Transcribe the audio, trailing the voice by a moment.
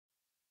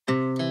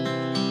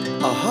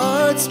our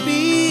hearts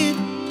beat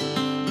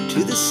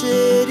to the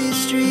city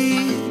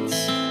streets.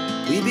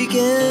 We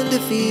began to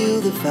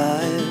feel the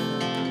fire.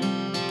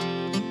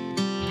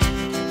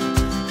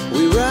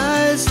 We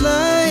rise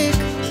like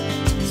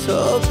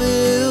tall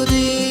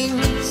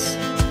buildings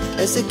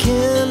as the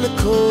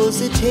chemicals,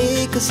 they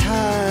take us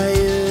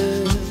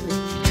higher.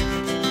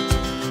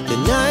 The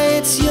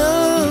night's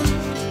young,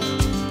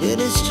 it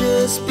has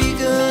just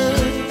begun,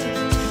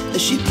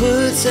 as she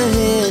puts her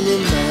hand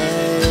in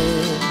mine.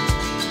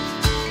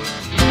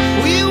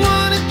 We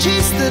wanna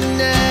chase the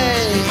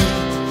night,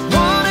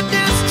 wanna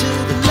dance to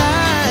the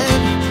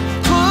light,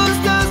 pull the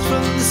stars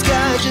from the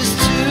sky, just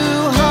two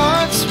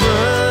hearts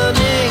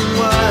running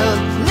wild.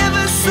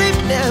 Never sleep,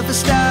 never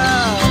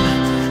stop,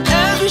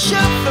 as we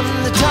shout from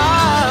the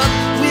top.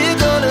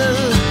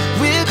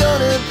 We're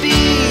gonna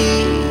be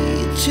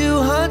two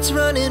hearts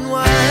running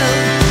wild.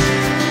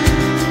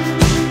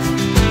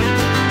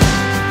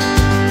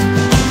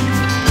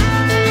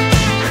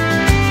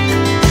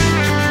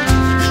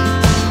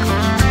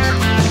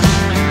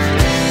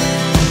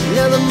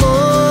 Now the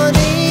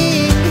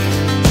morning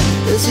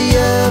is the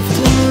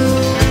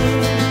afternoon.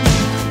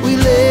 We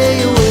lay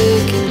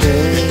awake in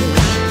bed.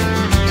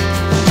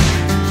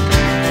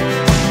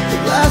 The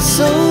laughs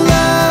so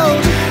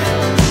loud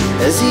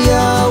as the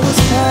hours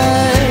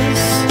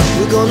pass.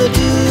 We're gonna do